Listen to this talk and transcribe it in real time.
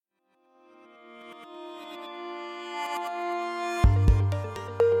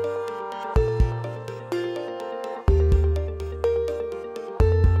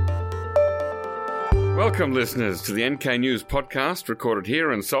Welcome, listeners, to the NK News podcast, recorded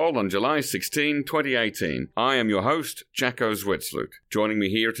here and sold on July 16, 2018. I am your host, Jacko Zwetsloot. Joining me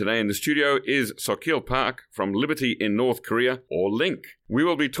here today in the studio is Sokil Park from Liberty in North Korea, or LINK. We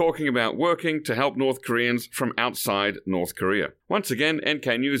will be talking about working to help North Koreans from outside North Korea. Once again,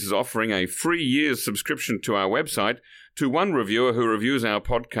 NK News is offering a free year's subscription to our website to one reviewer who reviews our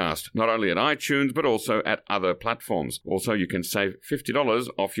podcast, not only at iTunes, but also at other platforms. Also, you can save $50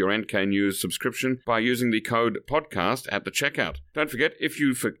 off your NK News subscription by using the code podcast at the checkout. Don't forget, if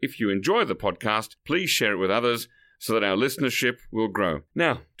you enjoy the podcast, please share it with others so that our listenership will grow.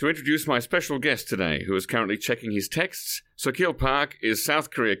 Now, to introduce my special guest today, who is currently checking his texts, Sokil Park is South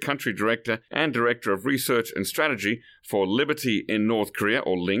Korea Country Director and Director of Research and Strategy for Liberty in North Korea,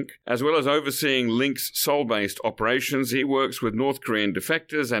 or LINK. As well as overseeing LINK's Seoul-based operations, he works with North Korean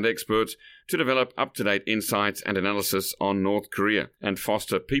defectors and experts to develop up-to-date insights and analysis on North Korea and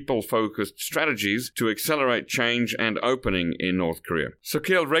foster people-focused strategies to accelerate change and opening in North Korea.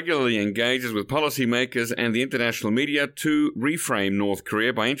 Sokil regularly engages with policymakers and the international media to reframe North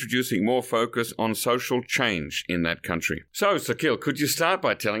Korea by introducing more focus on social change in that country. So, Sokil, could you start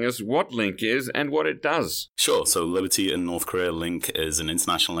by telling us what LINK is and what it does? Sure. So, Liberty in North Korea, LINK, is an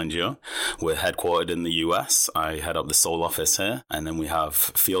international NGO. We're headquartered in the US. I head up the Seoul office here, and then we have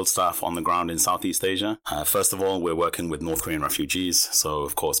field staff on the ground in Southeast Asia. First of all, we're working with North Korean refugees. So,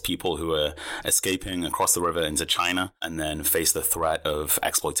 of course, people who are escaping across the river into China and then face the threat of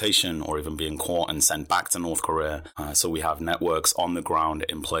exploitation or even being caught and sent back to North Korea. So we have networks on the ground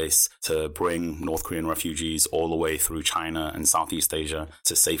in place to bring North Korean refugees all the way through China and Southeast Asia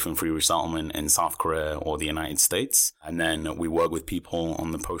to safe and free resettlement in South Korea or the United States. And then we work with people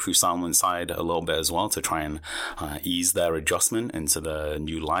on the post-resettlement side a little bit as well to try and ease their adjustment into their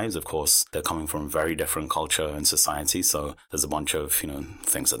new lives. Of course, they're coming from very different culture and society, so there's a bunch of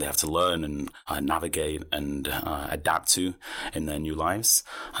things that they have to learn and navigate and adapt to in their new lives.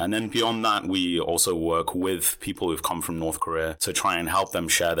 And then beyond that, we also work with people who've come from North Korea to try and help them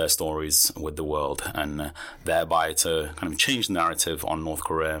share their stories with the world, and thereby to kind of change the narrative on North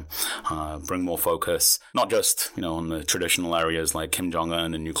Korea, bring more focus, not just on the traditional areas like Kim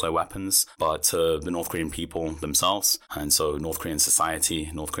Jong-un and nuclear weapons, but to the North Korean people themselves. And so North Korean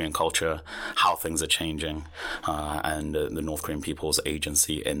society, North Korean culture, how things are changing, and the North Korean people's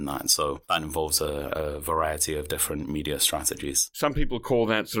agency in that. So that involves a variety of different media strategies. Some people call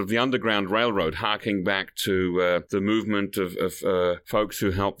that sort of the Underground Railroad, harking back to the movement of folks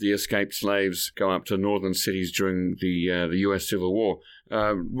who helped the escaped slaves go up to northern cities during the U.S. Civil War.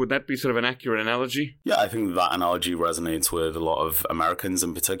 Would that be sort of an accurate analogy? Yeah, I think that analogy resonates with a lot of Americans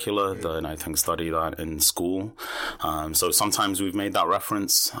in particular that I think study that in school. So sometimes we've made that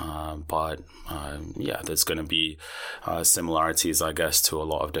reference, but there's going to be similarities, I guess, to a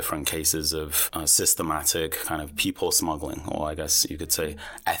lot of different cases of systematic kind of people smuggling, or I guess you could say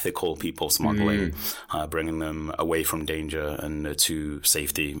ethical people smuggling, bringing them away from danger and to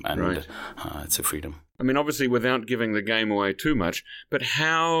safety and to freedom. I mean, obviously, without giving the game away too much, but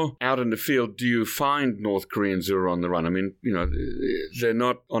how out in the field do you find North Koreans who are on the run? I mean, they're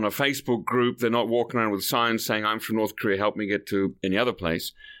not on a Facebook group. They're not walking around with signs saying, I'm from North Korea, help me get to any other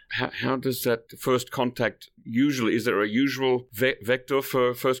place. How does that first contact usually, is there a usual vector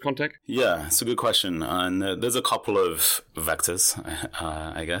for first contact? Yeah, it's a good question. And there's a couple of vectors,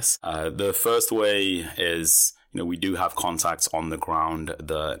 I guess. The first way is we do have contacts on the ground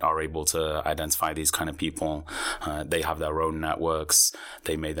that are able to identify these kind of people. They have their own networks.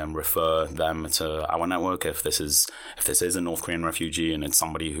 They may then refer them to our network if this is a North Korean refugee and it's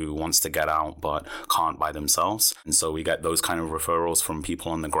somebody who wants to get out but can't by themselves. And so we get those kind of referrals from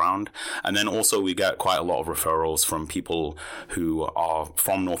people on the ground. And then also we get quite a lot of referrals from people who are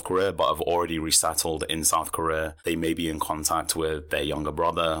from North Korea but have already resettled in South Korea. They may be in contact with their younger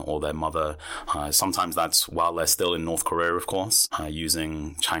brother or their mother. Sometimes that's while they're still in North Korea, of course,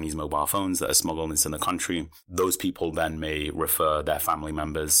 using Chinese mobile phones that are smuggled into the country. Those people then may refer their family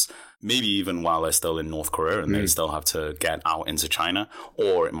members, maybe even while they're still in North Korea and they still have to get out into China,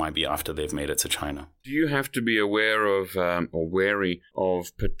 or it might be after they've made it to China. Do you have to be aware of or wary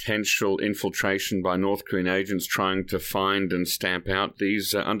of potential infiltration by North Korean agents trying to find and stamp out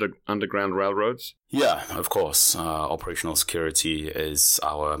these underground railroads? Yeah, of course. Operational security is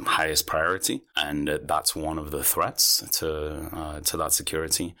our highest priority, and that's one of the threats to that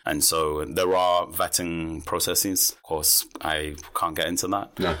security. And so there are vetting processes. Of course, I can't get into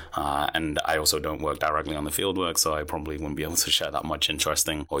that. No. And I also don't work directly on the field work, so I probably wouldn't be able to share that much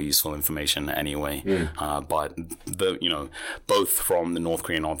interesting or useful information anyway. But both from the North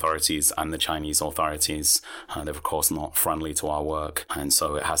Korean authorities and the Chinese authorities, they're of course not friendly to our work, and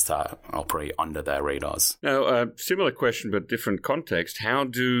so it has to operate under their radars. Now, similar question but different context. How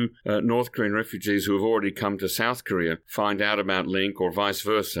do North Korean refugees who have already come to South Korea find out about Link, or vice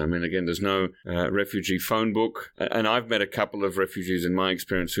versa? I mean, again, there's no refugee phone book, and I've met a couple of refugees in my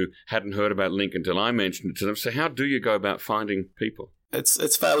experience who hadn't heard about Link until I mentioned it to them. So how do you go about finding people?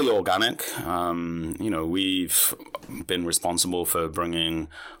 It's fairly organic. We've been responsible for bringing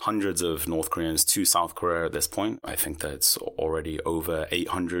hundreds of North Koreans to South Korea at this point. I think that's already over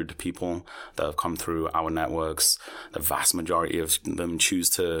 800 people that have come through our networks. The vast majority of them choose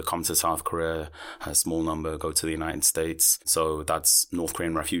to come to South Korea. A small number go to the United States. So that's North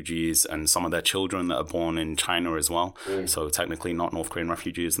Korean refugees and some of their children that are born in China as well. So technically not North Korean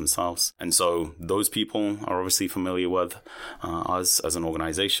refugees themselves. And so those people are obviously familiar with us as an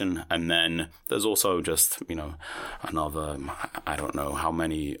organization. And then there's also just, another, I don't know how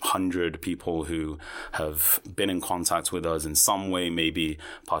many 100 people who have been in contact with us in some way, maybe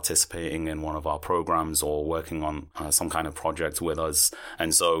participating in one of our programs or working on some kind of project with us.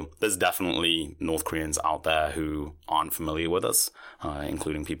 And so there's definitely North Koreans out there who aren't familiar with us,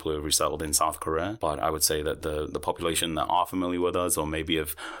 including people who have resettled in South Korea. But I would say that the population that are familiar with us or maybe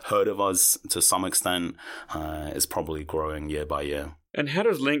have heard of us to some extent is probably growing year by year. And how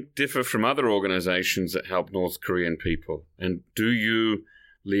does Link differ from other organizations that help North Korean people? And do you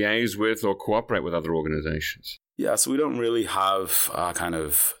liaise with or cooperate with other organizations? Yeah, so we don't really have kind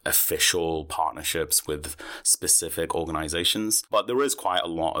of official partnerships with specific organizations, but there is quite a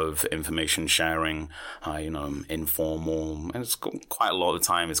lot of information sharing, informal, and it's quite a lot of the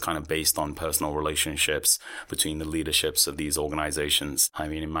time it's kind of based on personal relationships between the leaderships of these organizations. I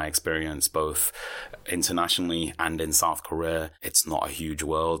mean, in my experience, both internationally and in South Korea, it's not a huge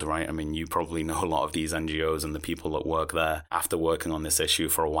world, right? I mean, you probably know a lot of these NGOs and the people that work there. After working on this issue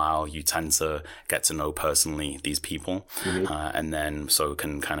for a while, you tend to get to know personally these people, and then so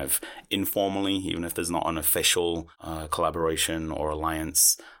can kind of informally, even if there's not an official collaboration or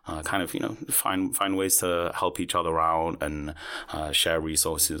alliance, find ways to help each other out and share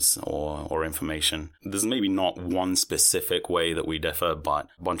resources or information. There's maybe not one specific way that we differ, but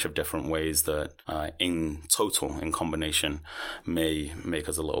a bunch of different ways that in total, in combination, may make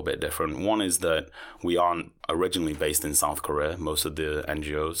us a little bit different. One is that we aren't originally based in South Korea. Most of the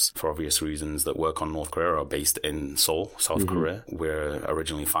NGOs, for obvious reasons, that work on North Korea are based in Seoul, South Korea. We're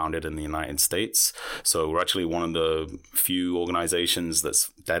originally founded in the United States. So we're actually one of the few organizations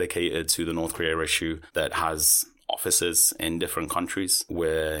that's dedicated to the North Korea issue that has offices in different countries.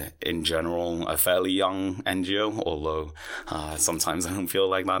 We're, in general, a fairly young NGO, although sometimes I don't feel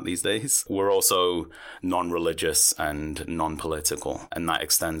like that these days. We're also non-religious and non-political, and that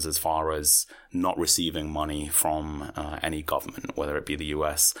extends as far as not receiving money from any government, whether it be the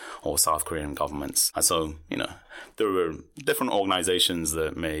US or South Korean governments. And so, there are different organizations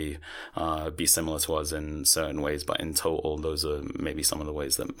that may be similar to us in certain ways, but in total, those are maybe some of the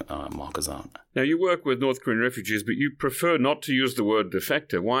ways that mark us out. Now, you work with North Korean refugees, but you prefer not to use the word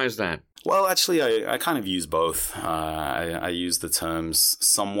defector. Why is that? Well, actually, I kind of use both. I use the terms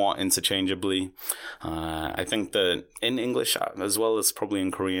somewhat interchangeably. I think that in English, as well as probably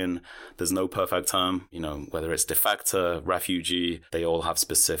in Korean, there's no perfect term. Whether it's defector, refugee, they all have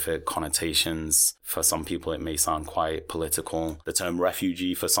specific connotations. For some people, it may sound quite political. The term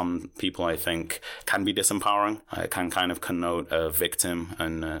refugee, for some people, I think, can be disempowering. It can kind of connote a victim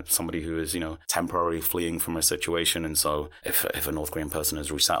and somebody who is, temporarily fleeing from a situation. And so if a North Korean person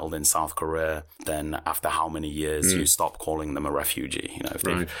is resettled in South Korea, then after how many years you stop calling them a refugee, if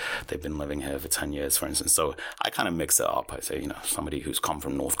they've been living here for 10 years, for instance. So I kind of mix it up. I say, somebody who's come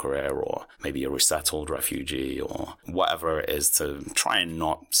from North Korea, or maybe a resettled refugee, or whatever it is, to try and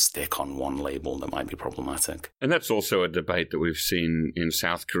not stick on one label that might be problematic. And that's also a debate that we've seen in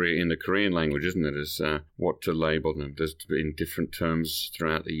South Korea in the Korean language, isn't it? Is what to label them. There's been different terms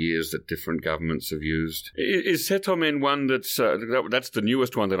throughout the years that different governments have used. Is Setomen one that's the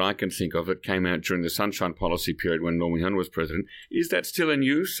newest one that I can think of that came out during the Sunshine Policy period when Roh Moo-hyun was president? Is that still in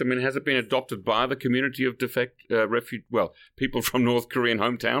use? I mean, has it been adopted by the community of people from North Korean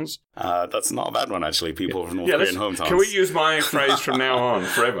hometowns? That's not a bad one, actually. People from North Korean hometowns. Can we use my phrase from now on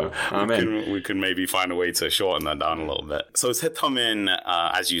forever? Amen. We can maybe find a way to shorten that down a little bit. So Setomen,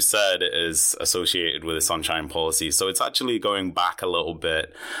 as you said, is associated with the Sunshine Policy. So it's actually going back a little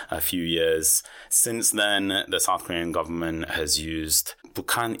bit, a few years. Since then, the South Korean government has used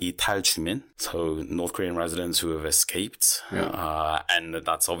Bukhan Itaek 탈주민, so North Korean residents who have escaped. And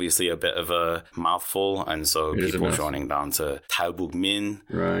that's obviously a bit of a mouthful. And so people are joining down to 탈북민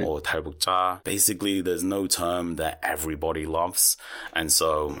or 탈북자. Basically, there's no term that everybody loves. And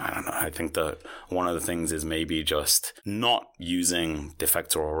so, I don't know, I think that one of the things is maybe just not using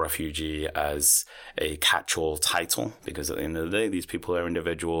defector or refugee as a catch-all title, because at the end of the day, these people are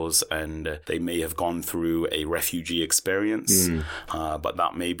individuals and they may have gone through a refugee experience, but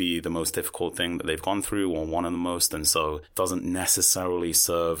that may be the most difficult thing that they've gone through, or one of the most, and so it doesn't necessarily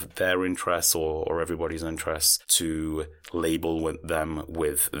serve their interests or everybody's interests to label them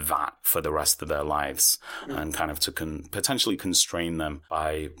with that for the rest of their lives, and kind of to potentially constrain them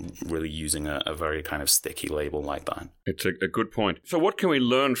by really using a very kind of sticky label like that. It's a good point. So what can we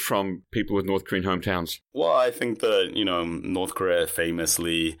learn from people with North Korean hometowns? Well, I think that, North Korea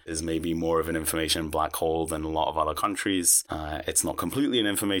famously is maybe more of an information black hole than a lot of other countries. It's not completely an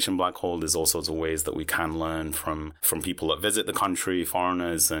information black hole. There's all sorts of ways that we can learn from people that visit the country,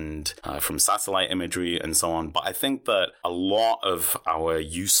 foreigners, and from satellite imagery and so on. But I think that a lot of our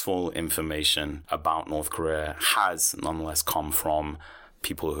useful information about North Korea has nonetheless come from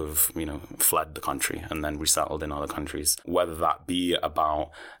people who've, fled the country and then resettled in other countries, whether that be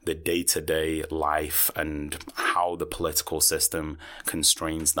about the day-to-day life and how the political system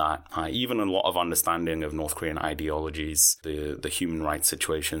constrains that. Even a lot of understanding of North Korean ideologies, the human rights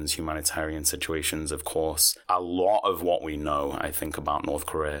situations, humanitarian situations, of course. A lot of what we know, I think, about North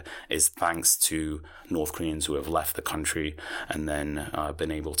Korea is thanks to North Koreans who have left the country and then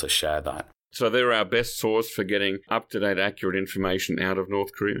been able to share that. So they're our best source for getting up-to-date, accurate information out of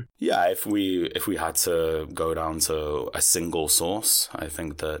North Korea? Yeah, if we had to go down to a single source, I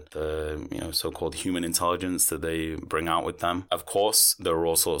think that the so-called human intelligence that they bring out with them, of course, there are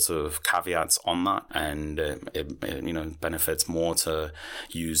all sorts of caveats on that, and it benefits more to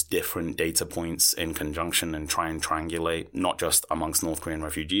use different data points in conjunction and try and triangulate, not just amongst North Korean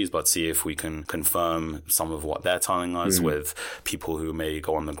refugees, but see if we can confirm some of what they're telling us with people who may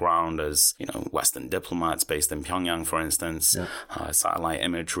go on the ground as Western diplomats based in Pyongyang, for instance, satellite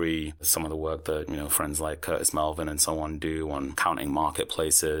imagery, some of the work that, friends like Curtis Melvin and so on do on counting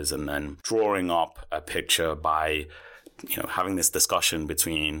marketplaces, and then drawing up a picture by, having this discussion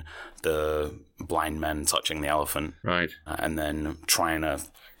between the blind men touching the elephant. Right. And then trying to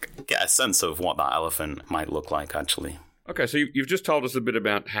get a sense of what that elephant might look like, actually. Okay, so you've just told us a bit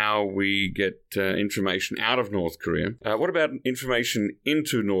about how we get information out of North Korea. What about information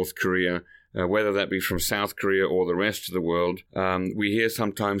into North Korea, whether that be from South Korea or the rest of the world? We hear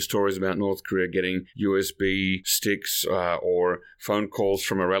sometimes stories about North Korea getting USB sticks or phone calls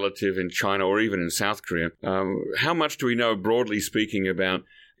from a relative in China or even in South Korea. How much do we know, broadly speaking, about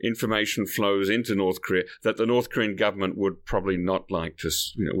information flows into North Korea that the North Korean government would probably not like to,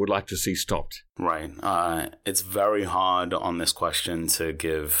 would like to see stopped? Right. It's very hard on this question to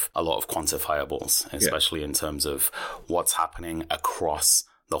give a lot of quantifiables, especially in terms of what's happening across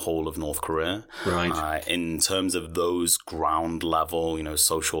the whole of North Korea. Right. In terms of those ground level,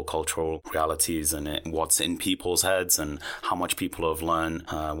 social, cultural realities and what's in people's heads and how much people have learned,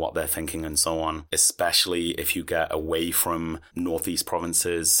 what they're thinking and so on, especially if you get away from northeast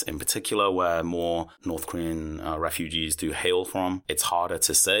provinces in particular, where more North Korean refugees do hail from, it's harder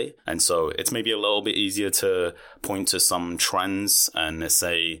to say. And so it's maybe a little bit easier to point to some trends and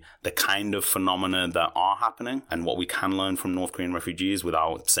say the kind of phenomena that are happening and what we can learn from North Korean refugees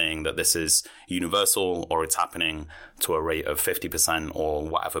without saying that this is universal or it's happening to a rate of 50% or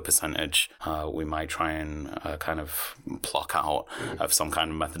whatever percentage we might try and kind of pluck out of some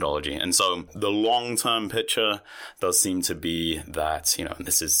kind of methodology. And so the long-term picture does seem to be that,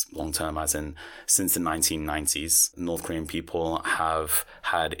 this is long-term as in since the 1990s, North Korean people have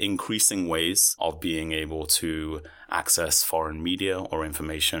had increasing ways of being able to access foreign media or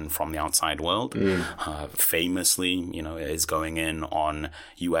information from the outside world. Famously, it is going in on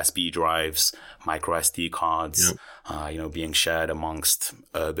USB drives, micro SD cards, being shared amongst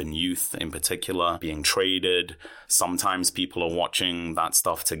urban youth in particular, being traded. Sometimes people are watching that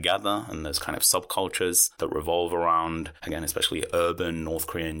stuff together, and there's kind of subcultures that revolve around, again, especially urban North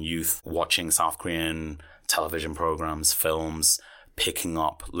Korean youth watching South Korean television programs, films, picking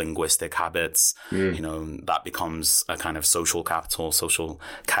up linguistic habits. That becomes a kind of social capital, social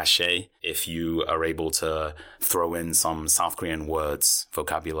cachet. If you are able to throw in some South Korean words,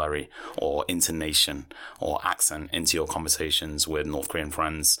 vocabulary, or intonation or accent into your conversations with North Korean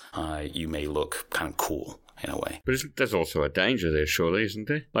friends, you may look kind of cool in a way. But there's also a danger there, surely, isn't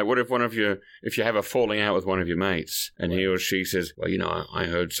there? Like, what if you have a falling out with one of your mates and he or she says, well, I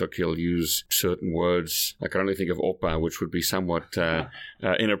heard Sokil use certain words. I can only think of Opa, which would be somewhat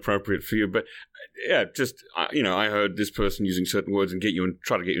inappropriate for you. But yeah, I heard this person using certain words and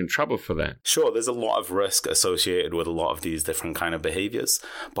try to get you in trouble for that. Sure, there's a lot of risk associated with a lot of these different kind of behaviors,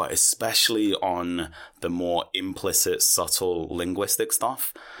 but especially on the more implicit, subtle linguistic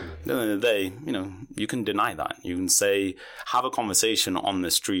stuff. At the end of the day, you can deny that. You can say, have a conversation on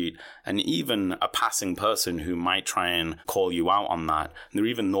the street, and even a passing person who might try and call you out on that. There are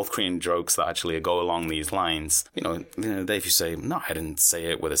even North Korean jokes that actually go along these lines. If you say, no, I didn't say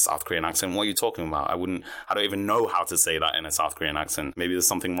it with a South Korean accent, what are you talking about? I don't even know how to say that in a South Korean accent. Maybe there's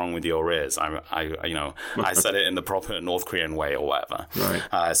something wrong with your ears. I said it in the proper North Korean way or whatever.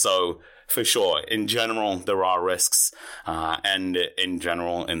 Right. So for sure, in general, there are risks. And in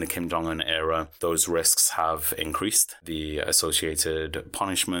general, in the Kim Jong-un era, those risks have increased. The associated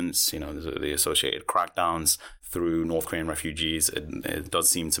punishments, the associated crackdowns through North Korean refugees, it does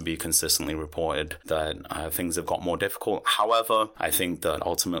seem to be consistently reported that things have got more difficult. However, I think that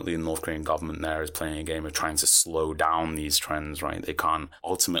ultimately the North Korean government there is playing a game of trying to slow down these trends, right? They can't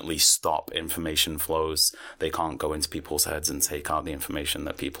ultimately stop information flows. They can't go into people's heads and take out the information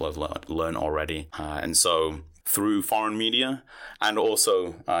that people have learned already. And so through foreign media, and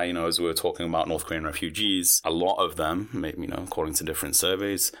also, as we were talking about North Korean refugees, a lot of them, according to different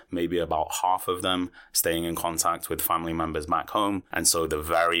surveys, maybe about half of them staying in contact with family members back home. And so the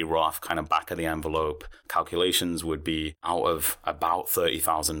very rough kind of back of the envelope calculations would be out of about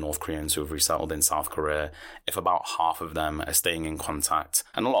 30,000 North Koreans who have resettled in South Korea, if about half of them are staying in contact,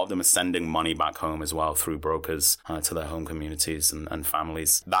 and a lot of them are sending money back home as well through brokers to their home communities and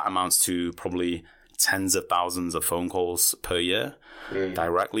families, that amounts to probably tens of thousands of phone calls per year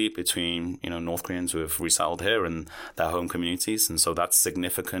directly between, North Koreans who have resettled here and their home communities. And so that's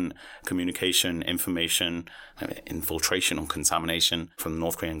significant communication, information, infiltration or contamination from the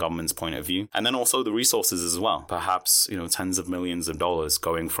North Korean government's point of view. And then also the resources as well. Perhaps, tens of millions of dollars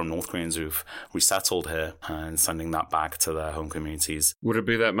going from North Koreans who've resettled here and sending that back to their home communities. Would it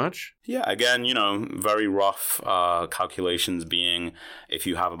be that much? Yeah, again, very rough calculations being if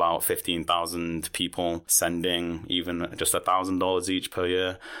you have about 15,000 people sending even just $1,000 each per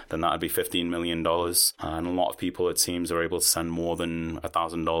year, then that would be $15 million. And a lot of people, it seems, are able to send more than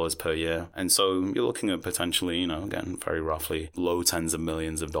 $1,000 per year. And so you're looking at potentially, again, very roughly low tens of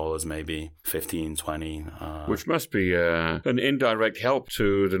millions of dollars, maybe 15, 20. Which must be an indirect help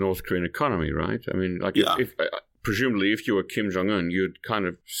to the North Korean economy, right? I mean, if presumably, if you were Kim Jong-un, you'd kind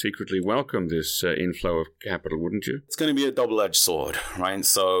of secretly welcome this inflow of capital, wouldn't you? It's going to be a double-edged sword, right?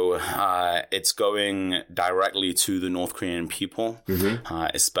 So it's going directly to the North Korean people,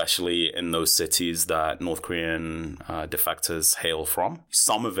 especially in those cities that North Korean defectors hail from.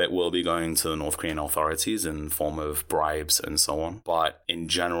 Some of it will be going to the North Korean authorities in the form of bribes and so on. But in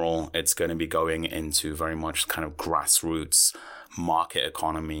general, it's going to be going into very much kind of grassroots market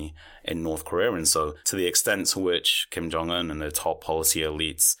economy in North Korea. And so to the extent to which Kim Jong-un and the top policy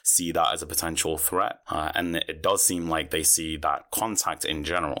elites see that as a potential threat, and it does seem like they see that contact in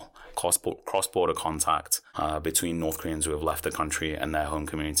general, cross-border contact between North Koreans who have left the country and their home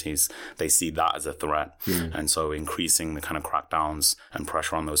communities, they see that as a threat. And so increasing the kind of crackdowns and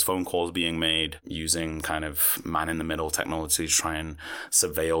pressure on those phone calls being made, using kind of man-in-the-middle technology to try and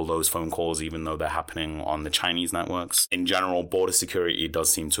surveil those phone calls, even though they're happening on the Chinese networks. In general, border security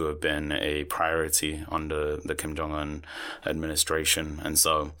does seem to have been a priority under the Kim Jong-un administration. And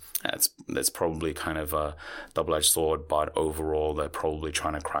so it's probably kind of a double-edged sword, but overall, they're probably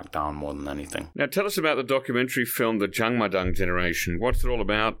trying to crack down more than anything. Now, tell us about the documentary film, The Jangmadang Generation. What's it all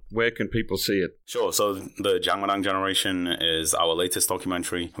about? Where can people see it? Sure. So The Jangmadang Generation is our latest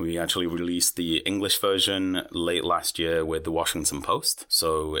documentary. We actually released the English version late last year with The Washington Post.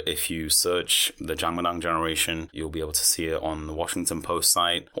 So if you search The Jangmadang Generation, you'll be able to see it on the Washington Post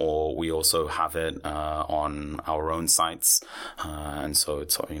site, or we also have it on our own sites. And so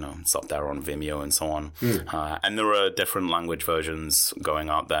it's up there on Vimeo and so on. And there are different language versions going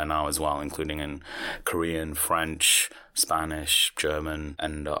out there now as well, including in Korean, French, Spanish, German,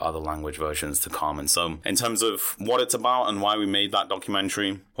 and other language versions to come. And so in terms of what it's about and why we made that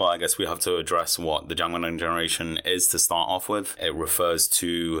documentary, well, I guess we have to address what the Jangmadang Generation is to start off with. It refers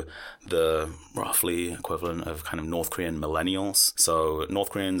to the roughly equivalent of kind of North Korean millennials. So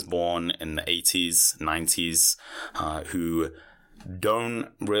North Koreans born in the 80s, 90s, who don't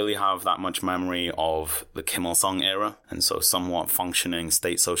really have that much memory of the Kim Il-sung era, and so somewhat functioning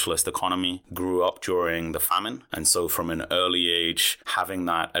state socialist economy, grew up during the famine. And so from an early age, having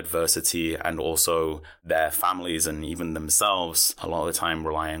that adversity and also their families and even themselves, a lot of the time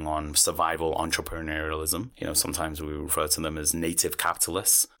relying on survival entrepreneurialism. Sometimes we refer to them as native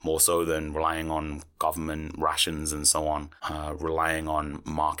capitalists, more so than relying on government rations and so on, relying on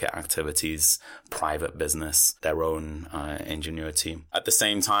market activities, private business, their own ingenuity. At the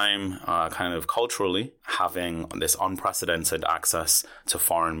same time, kind of culturally, having this unprecedented access to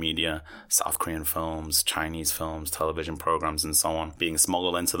foreign media, South Korean films, Chinese films, television programs, and so on, being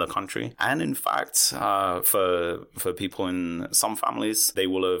smuggled into the country. And in fact, for people in some families, they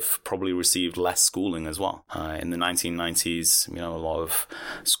will have probably received less schooling as well. In the 1990s, a lot of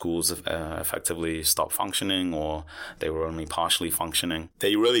schools effectively stopped functioning, or they were only partially functioning.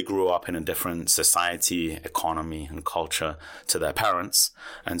 They really grew up in a different society, economy, and culture to their parents.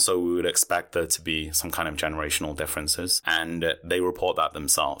 And so we would expect there to be some kind of generational differences. And they report that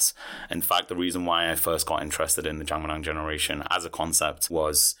themselves. In fact, the reason why I first got interested in the Jangmanang generation as a concept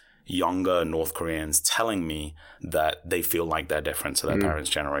was younger North Koreans telling me that they feel like they're different to their parents'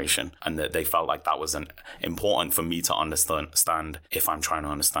 generation, and that they felt like that was important for me to understand if I'm trying to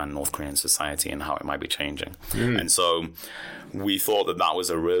understand North Korean society and how it might be changing. And so we thought that was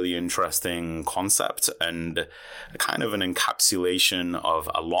a really interesting concept and kind of an encapsulation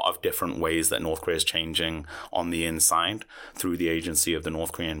of a lot of different ways that North Korea is changing on the inside through the agency of the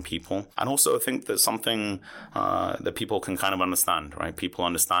North Korean people. And also I think that's something that people can kind of understand, right? People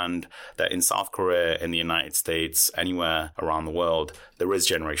understand that in South Korea, in the United States, anywhere around the world, there is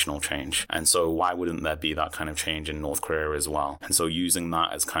generational change. And so why wouldn't there be that kind of change in North Korea as well? And so using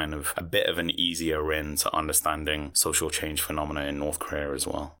that as kind of a bit of an easier in to understanding social change phenomena in North Korea as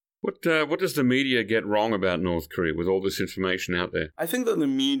well. What does the media get wrong about North Korea with all this information out there? I think that the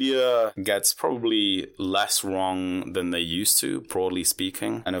media gets probably less wrong than they used to, broadly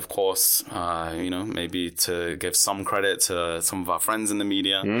speaking. And of course, maybe to give some credit to some of our friends in the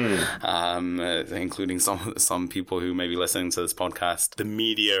media, including some people who may be listening to this podcast. The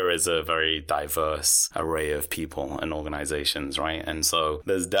media is a very diverse array of people and organizations, right? And so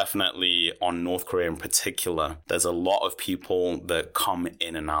there's definitely, on North Korea in particular, there's a lot of people that come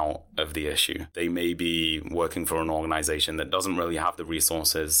in and out of the issue. They may be working for an organization that doesn't really have the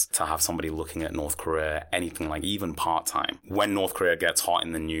resources to have somebody looking at North Korea, anything like even part-time. When North Korea gets hot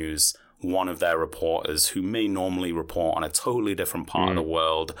in the news, one of their reporters who may normally report on a totally different part of the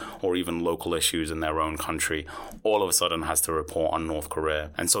world or even local issues in their own country, all of a sudden has to report on North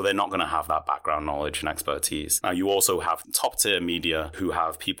Korea. And so they're not going to have that background knowledge and expertise. Now, you also have top tier media who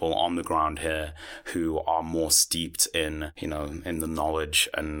have people on the ground here who are more steeped in the knowledge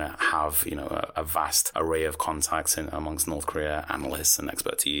and have, a vast array of contacts amongst North Korea analysts and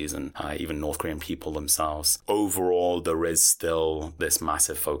expertise and even North Korean people themselves. Overall, there is still this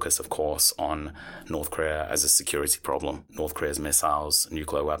massive focus, of course, on North Korea as a security problem, North Korea's missiles,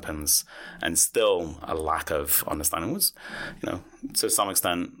 nuclear weapons, and still a lack of understanding was, to some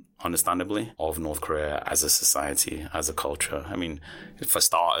extent, understandably, of North Korea as a society, as a culture. I mean, for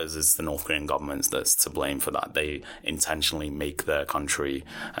starters, it's the North Korean government that's to blame for that. They intentionally make their country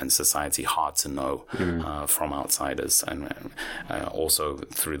and society hard to know from outsiders, and also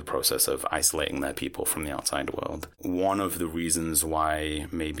through the process of isolating their people from the outside world. One of the reasons why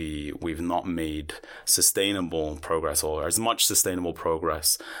maybe we've not made sustainable progress, or as much sustainable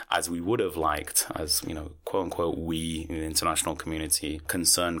progress as we would have liked, as, quote unquote, we in the international community,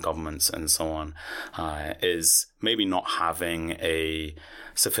 concerned governments and so on, is maybe not having a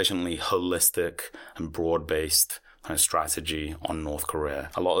sufficiently holistic and broad-based kind of strategy on North Korea.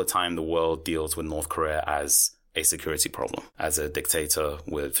 A lot of the time, the world deals with North Korea as a security problem, as a dictator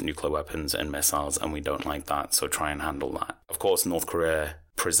with nuclear weapons and missiles, and we don't like that, so try and handle that. Of course, North Korea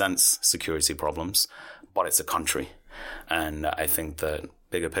presents security problems, but it's a country. And I think that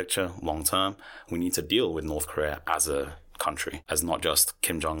bigger picture, long term, we need to deal with North Korea as a country, as not just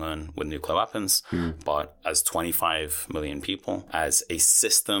Kim Jong-un with nuclear weapons, but as 25 million people, as a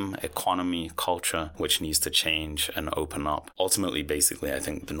system, economy, culture, which needs to change and open up. Ultimately, basically, I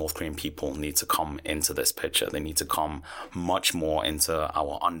think the North Korean people need to come into this picture. They need to come much more into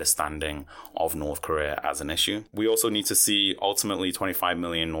our understanding of North Korea as an issue. We also need to see, ultimately, 25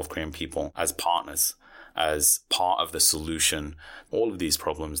 million North Korean people as partners, as part of the solution, all of these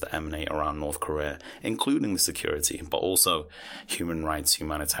problems that emanate around North Korea, including the security, but also human rights,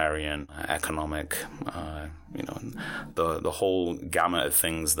 humanitarian, economic, the whole gamut of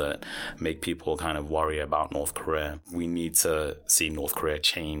things that make people kind of worry about North Korea. We need to see North Korea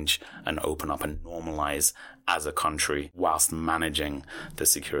change and open up and normalize as a country whilst managing the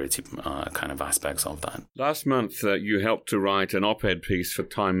security kind of aspects of that. Last month, you helped to write an op-ed piece for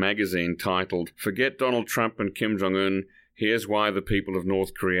Time magazine titled "Forget Donald Trump and Kim Jong-un. Here's why the people of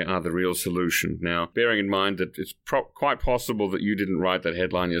North Korea are the real solution." Now, bearing in mind that it's quite possible that you didn't write that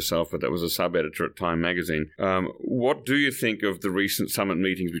headline yourself, but that was a sub-editor at Time magazine. What do you think of the recent summit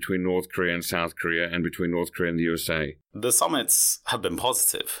meetings between North Korea and South Korea and between North Korea and the USA? The summits have been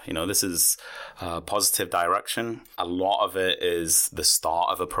positive. This is positive direction. A lot of it is the start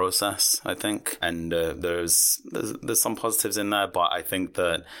of a process, I think. And there's some positives in there, but I think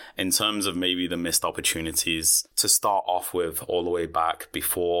that in terms of maybe the missed opportunities to start off with all the way back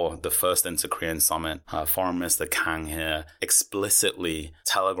before the first Inter-Korean summit, Foreign Minister Kang here explicitly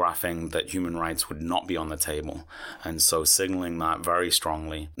telegraphing that human rights would not be on the table. And so signaling that very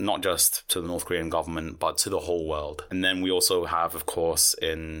strongly, not just to the North Korean government, but to the whole world. And then we also have, of course,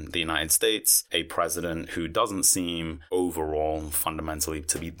 in the United States, a president who doesn't seem overall fundamentally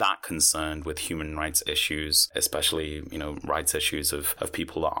to be that concerned with human rights issues, especially, rights issues of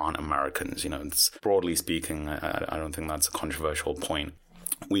people that aren't Americans. It's, broadly speaking, I don't think that's a controversial point.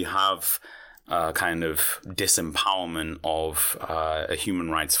 We have kind of disempowerment of a human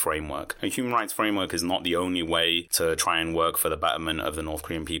rights framework. A human rights framework is not the only way to try and work for the betterment of the North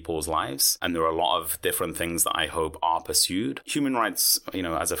Korean people's lives. And there are a lot of different things that I hope are pursued. Human rights,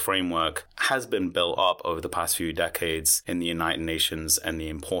 as a framework has been built up over the past few decades in the United Nations, and the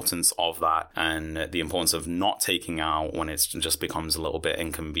importance of that and the importance of not taking out when it just becomes a little bit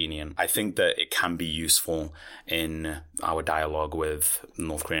inconvenient. I think that it can be useful in our dialogue with the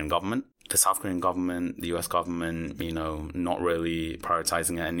North Korean government. The South Korean government, the US government, not really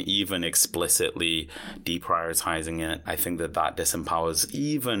prioritizing it and even explicitly deprioritizing it. I think that disempowers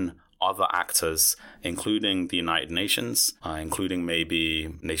even other actors, including the United Nations, including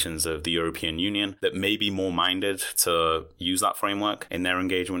maybe nations of the European Union that may be more minded to use that framework in their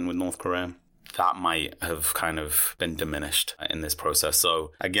engagement with North Korea. That might have kind of been diminished in this process.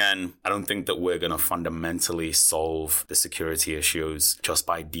 So again, I don't think that we're going to fundamentally solve the security issues just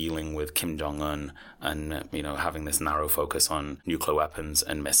by dealing with Kim Jong-un and, having this narrow focus on nuclear weapons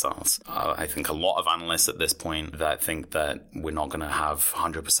and missiles. I think a lot of analysts at this point that think that we're not going to have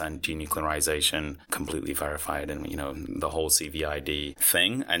 100% denuclearization completely verified and, the whole CVID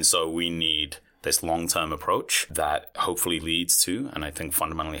thing. And so we need this long-term approach that hopefully leads to, and I think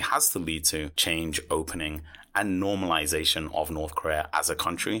fundamentally has to lead to, change, opening, and normalization of North Korea as a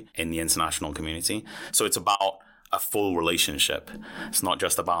country in the international community. So it's about a full relationship. It's not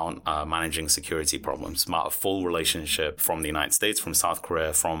just about managing security problems. It's about a full relationship from the United States, from South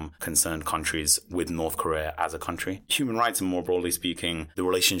Korea, from concerned countries with North Korea as a country. Human rights, and more broadly speaking, the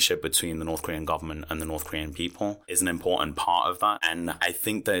relationship between the North Korean government and the North Korean people is an important part of that. And I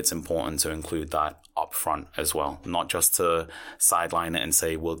think that it's important to include that up front as well, not just to sideline it and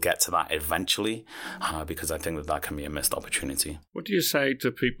say we'll get to that eventually, because I think that can be a missed opportunity. What do you say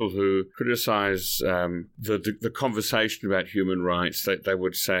to people who criticize the conversation about human rights? They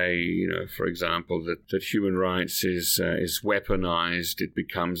would say, for example, that human rights is weaponized. It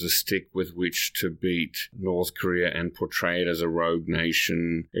becomes a stick with which to beat North Korea and portray it as a rogue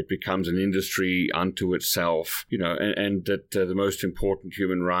nation. It becomes an industry unto itself, and that the most important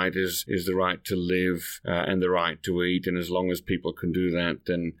human right is the right to live and the right to eat. And as long as people can do that,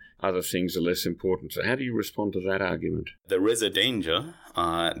 then other things are less important. So how do you respond to that argument? There is a danger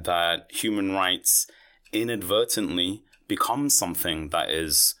that human rights inadvertently becomes something that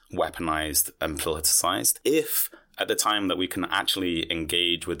is weaponized and politicized if at the time that we can actually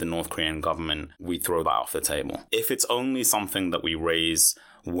engage with the North Korean government, we throw that off the table. If it's only something that we raise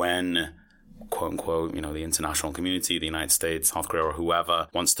when, quote unquote, the international community, the United States, South Korea, or whoever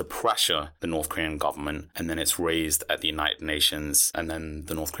wants to pressure the North Korean government, and then it's raised at the United Nations, and then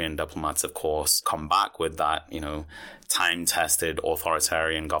the North Korean diplomats, of course, come back with that, time-tested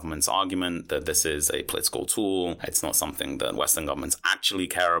authoritarian government's argument that this is a political tool. It's not something that Western governments actually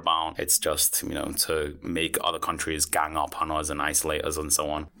care about. It's just, to make other countries gang up on us and isolate us and so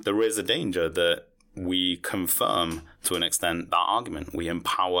on. There is a danger that we confirm, to an extent, that argument. We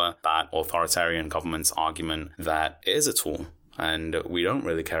empower that authoritarian government's argument that it is a tool, and we don't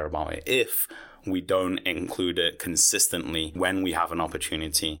really care about it if we don't include it consistently when we have an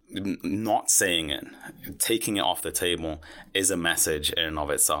opportunity. Not saying it, taking it off the table, is a message in and of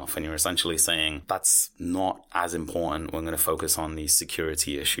itself. And you're essentially saying that's not as important. We're going to focus on these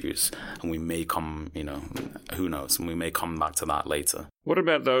security issues. And we may come, who knows, and we may come back to that later. What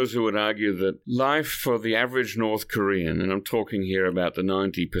about those who would argue that life for the average North Korean, and I'm talking here about the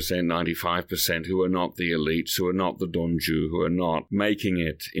 90%, 95% who are not the elites, who are not the donju, who are not making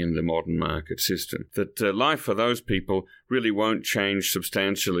it in the modern market system, that life for those people really won't change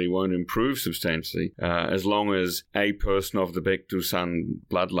substantially, won't improve substantially, as long as a person of the Baekdusan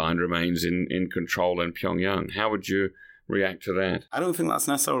bloodline remains in control in Pyongyang. How would you react to that? I don't think that's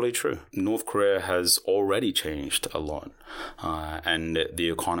necessarily true. North Korea has already changed a lot, and the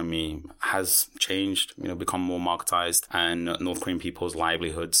economy has changed, become more marketized, and North Korean people's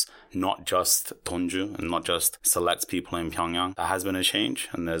livelihoods, not just Donju and not just select people in Pyongyang. There has been a change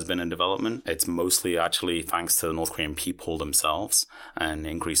and there's been a development. It's mostly actually thanks to the North Korean people themselves and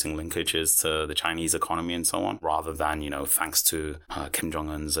increasing linkages to the Chinese economy and so on, rather than, thanks to Kim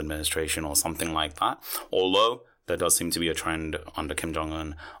Jong-un's administration or something like that. Although there does seem to be a trend under Kim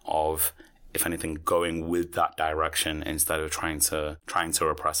Jong-un of, if anything, going with that direction instead of trying to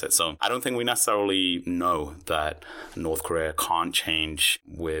repress it. So I don't think we necessarily know that North Korea can't change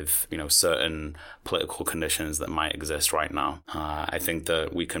with, certain political conditions that might exist right now. I think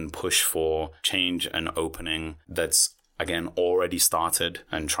that we can push for change and opening that's, again, already started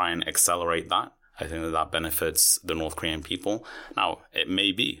and try and accelerate that. I think that benefits the North Korean people. Now, it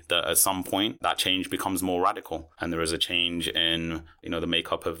may be that at some point that change becomes more radical and there is a change in, the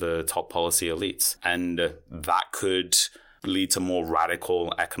makeup of the top policy elites. And that could lead to more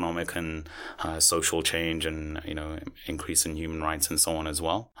radical economic and social change and, increase in human rights and so on as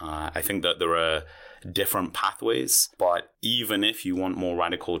well. I think that there are different pathways, but even if you want more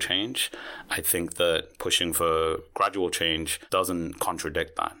radical change, I think that pushing for gradual change doesn't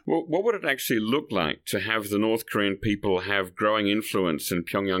contradict that. Well, what would it actually look like to have the North Korean people have growing influence in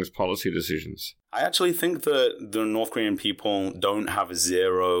Pyongyang's policy decisions? I actually think that the North Korean people don't have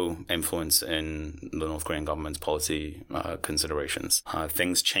zero influence in the North Korean government's policy considerations.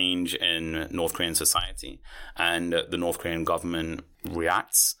 Things change in North Korean society, and the North Korean government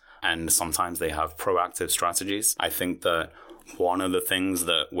reacts, and sometimes they have proactive strategies. I think that one of the things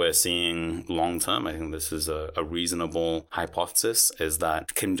that we're seeing long term, I think this is a reasonable hypothesis, is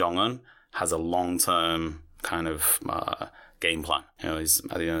that Kim Jong-un has a long-term kind of game plan. He's,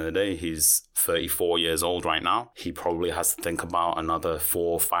 at the end of the day, he's 34 years old right now. He probably has to think about another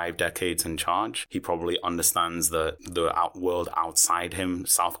 4 or 5 decades in charge. He probably understands that the world outside him,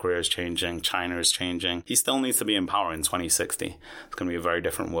 South Korea is changing, China is changing. He still needs to be in power in 2060. It's going to be a very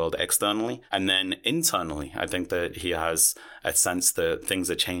different world externally. And then internally, I think that he has a sense that things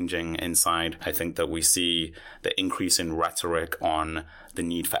are changing inside. I think that we see the increase in rhetoric on the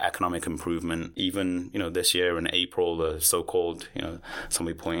need for economic improvement. Even, this year in April, the so-called,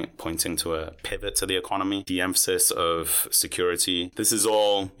 somebody pointing to a pivot to the economy, the emphasis of security. This is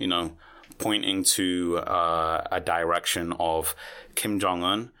all, pointing to a direction of Kim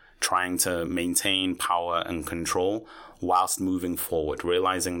Jong-un trying to maintain power and control whilst moving forward,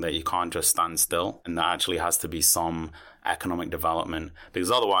 realizing that you can't just stand still and there actually has to be some economic development,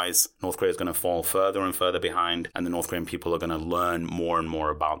 because otherwise North Korea is going to fall further and further behind, and the North Korean people are going to learn more and more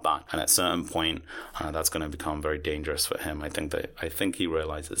about that. And at a certain point, that's going to become very dangerous for him. I think he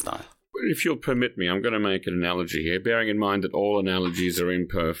realizes that. If you'll permit me, I'm going to make an analogy here, bearing in mind that all analogies are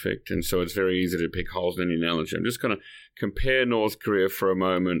imperfect, and so it's very easy to pick holes in any analogy. I'm just going to compare North Korea for a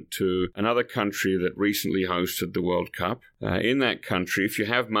moment to another country that recently hosted the World Cup. In that country, if you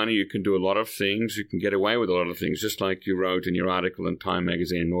have money, you can do a lot of things. You can get away with a lot of things, just like you wrote in your article in Time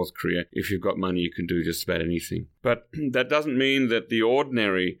magazine in North Korea. If you've got money, you can do just about anything. But that doesn't mean that the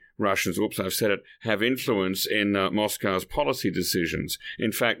ordinary Russians, I've said it, have influence in Moscow's policy decisions.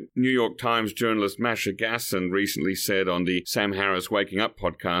 In fact, New York Times journalist Masha Gasson recently said on the Sam Harris Waking Up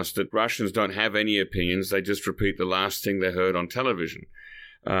podcast that Russians don't have any opinions. They just repeat the last thing they heard on television.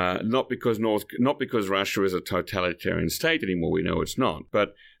 Not because Russia is a totalitarian state anymore. We know it's not.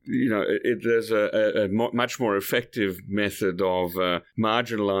 But there's a much more effective method of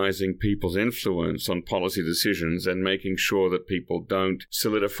marginalizing people's influence on policy decisions and making sure that people don't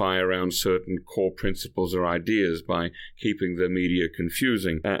solidify around certain core principles or ideas by keeping the media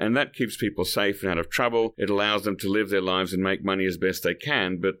confusing. And that keeps people safe and out of trouble. It allows them to live their lives and make money as best they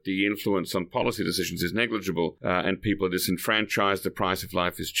can, but the influence on policy decisions is negligible, and people are disenfranchised. The price of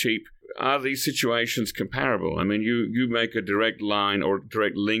life is cheap. Are these situations comparable? I mean, you make a direct line or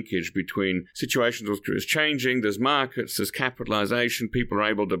direct linkage between situations where Korea is changing, there's markets, there's capitalization, people are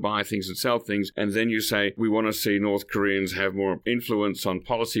able to buy things and sell things, and then you say, we want to see North Koreans have more influence on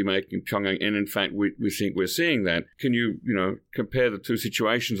policy making in Pyongyang, and in fact, we think we're seeing that. Can you, compare the two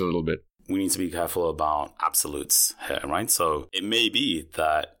situations a little bit? We need to be careful about absolutes here, right? So it may be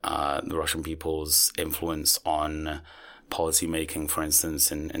that the Russian people's influence on policy making, for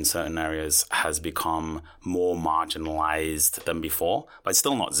instance, in certain areas has become more marginalized than before, but it's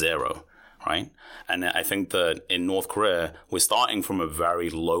still not zero, right? And I think that in North Korea, we're starting from a very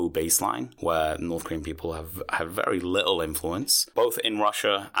low baseline where North Korean people have very little influence. Both in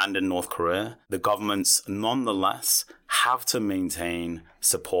Russia and in North Korea, the governments nonetheless have to maintain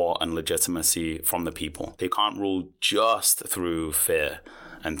support and legitimacy from the people. They can't rule just through fear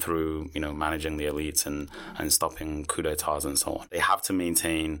and through, managing the elites and stopping coups d'etats and so on. They have to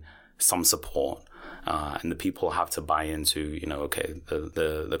maintain some support. And the people have to buy into,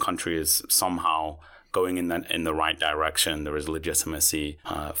 the country is somehow going in the right direction. There is legitimacy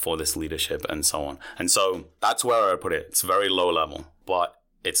for this leadership and so on. And so that's where I put it. It's very low level, but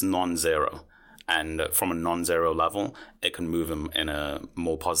it's non-zero. And from a non-zero level, it can move in a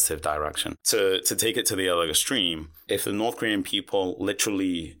more positive direction. To take it to the other extreme, if the North Korean people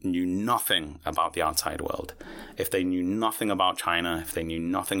literally knew nothing about the outside world, if they knew nothing about China, if they knew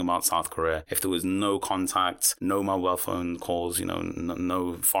nothing about South Korea, if there was no contact, no mobile phone calls,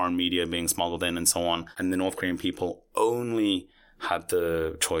 no foreign media being smuggled in and so on, and the North Korean people only had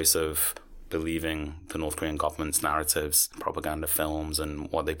the choice of believing the North Korean government's narratives, propaganda films, and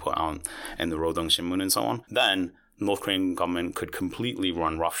what they put out in the Rodong Sinmun and so on, then the North Korean government could completely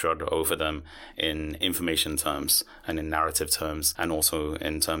run roughshod over them in information terms and in narrative terms, and also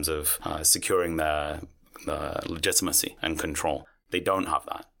in terms of securing their legitimacy and control. They don't have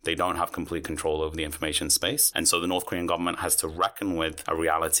that. They don't have complete control over the information space. And so the North Korean government has to reckon with a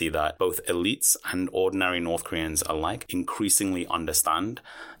reality that both elites and ordinary North Koreans alike increasingly understand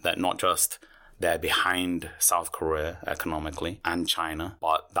that not just they're behind South Korea economically and China,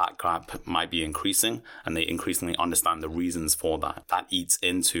 but that gap might be increasing, and they increasingly understand the reasons for that. That eats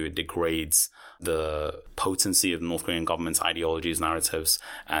into, it degrades the potency of the North Korean government's ideologies, narratives,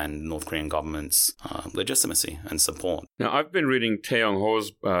 and North Korean government's legitimacy and support. Now, I've been reading Tae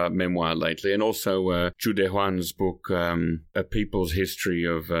Yong-ho's memoir lately, and also Ju Dae-hwan's book, A People's History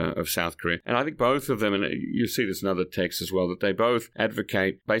of South Korea. And I think both of them, and you see this in other texts as well, that they both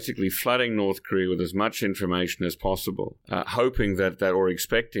advocate basically flooding North Korea with as much information as possible, hoping that or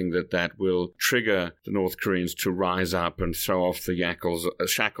expecting that will trigger the North Koreans to rise up and throw off the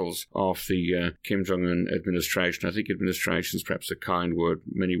shackles of the Kim Jong-un administration. I think administration is perhaps a kind word.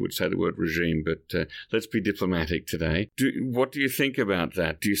 Many would say the word regime, but let's be diplomatic today. What do you think about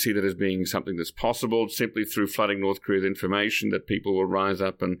that? Do you see that as being something that's possible simply through flooding North Korea with information, that people will rise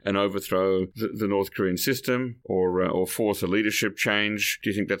up and overthrow the North Korean system or force a leadership change? Do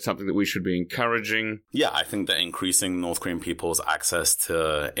you think that's something that we should be encouraging? Yeah, I think that increasing North Korean people's access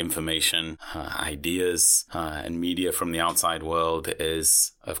to information, ideas, and media from the outside world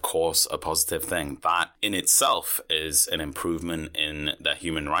is, of course, a positive thing. That in itself is an improvement in their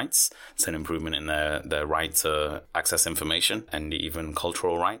human rights. It's an improvement in their right to access information and even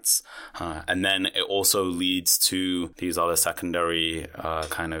cultural rights. And then it also leads to these other secondary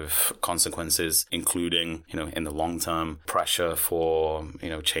kind of consequences, including, in the long term, pressure for,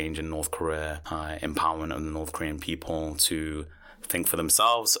 change in North Korea, empowerment of the North Korean people to think for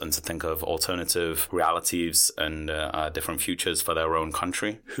themselves and to think of alternative realities and different futures for their own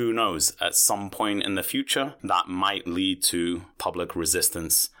country. Who knows? At some point in the future, that might lead to public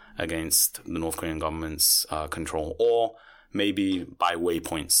resistance against the North Korean government's control, or maybe by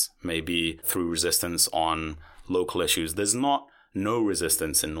waypoints, maybe through resistance on local issues. There's no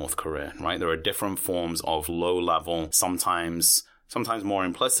resistance in North Korea, right? There are different forms of low-level, sometimes more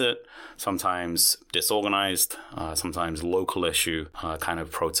implicit, sometimes disorganized, sometimes local issue kind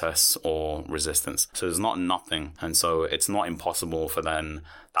of protests or resistance. So there's not nothing. And so it's not impossible for then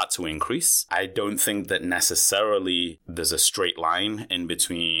that to increase. I don't think that necessarily there's a straight line in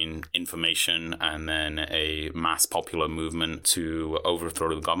between information and then a mass popular movement to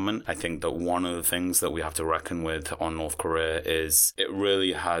overthrow the government. I think that one of the things that we have to reckon with on North Korea is it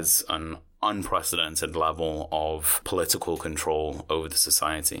really has an unprecedented level of political control over the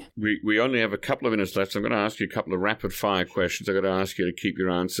society. We only have a couple of minutes left, so I'm going to ask you a couple of rapid-fire questions. I'm going to ask you to keep your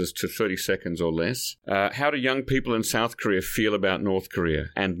answers to 30 seconds or less. How do young people in South Korea feel about North Korea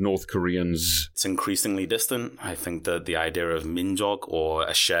and North Koreans? It's increasingly distant. I think that the idea of Minjok, or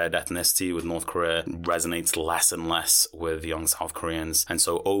a shared ethnicity with North Korea, resonates less and less with young South Koreans. And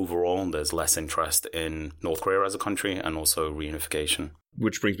so overall, there's less interest in North Korea as a country and also reunification.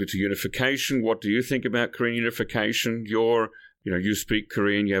 Which brings me to unification. What do you think about Korean unification? You speak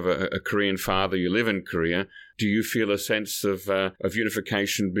Korean, you have a Korean father, you live in Korea. Do you feel a sense of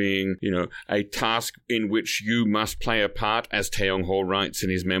unification being, a task in which you must play a part, as Taeyong Hall writes in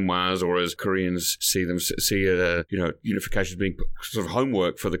his memoirs, or as Koreans see unification as being sort of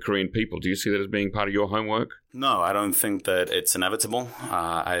homework for the Korean people? Do you see that as being part of your homework? No, I don't think that it's inevitable.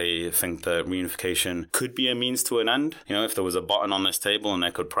 I think that reunification could be a means to an end. If there was a button on this table and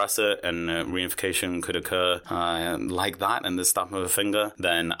I could press it and reunification could occur like that and the snap of a finger,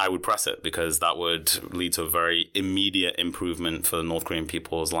 then I would press it, because that would lead to a very immediate improvement for the North Korean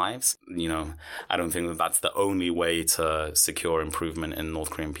people's lives. I don't think that that's the only way to secure improvement in North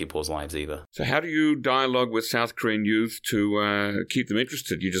Korean people's lives either. So how do you dialogue with South Korean youth to keep them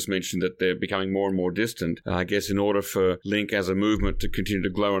interested? You just mentioned that they're becoming more and more distant. I guess in order for Link as a movement to continue to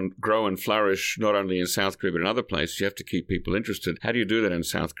grow and flourish, not only in South Korea but in other places, you have to keep people interested. How do you do that in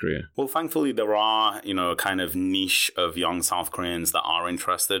South Korea? Well, thankfully, there are, a kind of niche of young South Koreans that are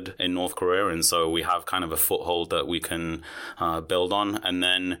interested in North Korea. And so we have kind of a foothold that we can build on. And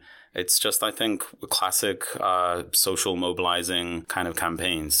then it's just, I think, classic social mobilizing kind of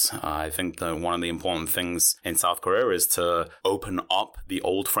campaigns. I think that one of the important things in South Korea is to open up the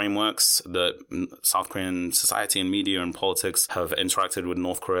old frameworks that South Korean society and media and politics have interacted with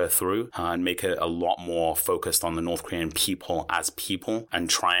North Korea through, and make it a lot more focused on the North Korean people as people, and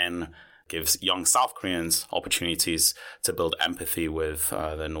try and gives young South Koreans opportunities to build empathy with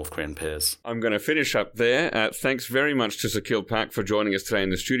their North Korean peers. I'm going to finish up there. Thanks very much to Saqil Park for joining us today in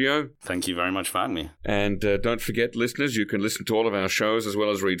the studio. Thank you very much for having me. And don't forget, listeners, you can listen to all of our shows as well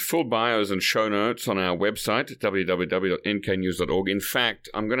as read full bios and show notes on our website, www.nknews.org. In fact,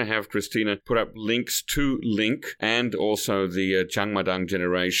 I'm going to have Christina put up links to Link and also the Jangmadang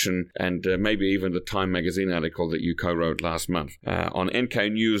generation and maybe even the Time magazine article that you co-wrote last month on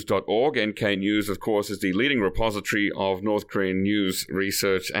nknews.org. NK News, of course, is the leading repository of North Korean news,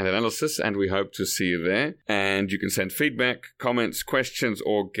 research, and analysis, and we hope to see you there. And you can send feedback, comments, questions,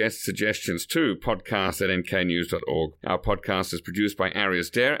 or guest suggestions to podcast@nknews.org. Our podcast is produced by Arias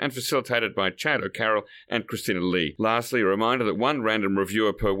Dare and facilitated by Chad O'Carroll and Christina Lee. Lastly, a reminder that one random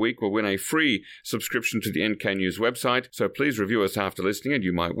reviewer per week will win a free subscription to the NK News website, so please review us after listening and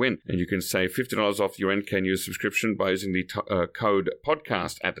you might win. And you can save $50 off your NK News subscription by using the code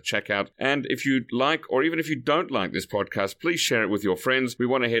podcast at the checkout. And if you like, or even if you don't like this podcast, please share it with your friends. We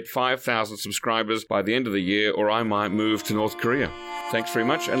want to hit 5,000 subscribers by the end of the year, or I might move to North Korea. Thanks very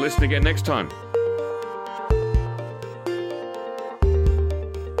much, and listen again next time.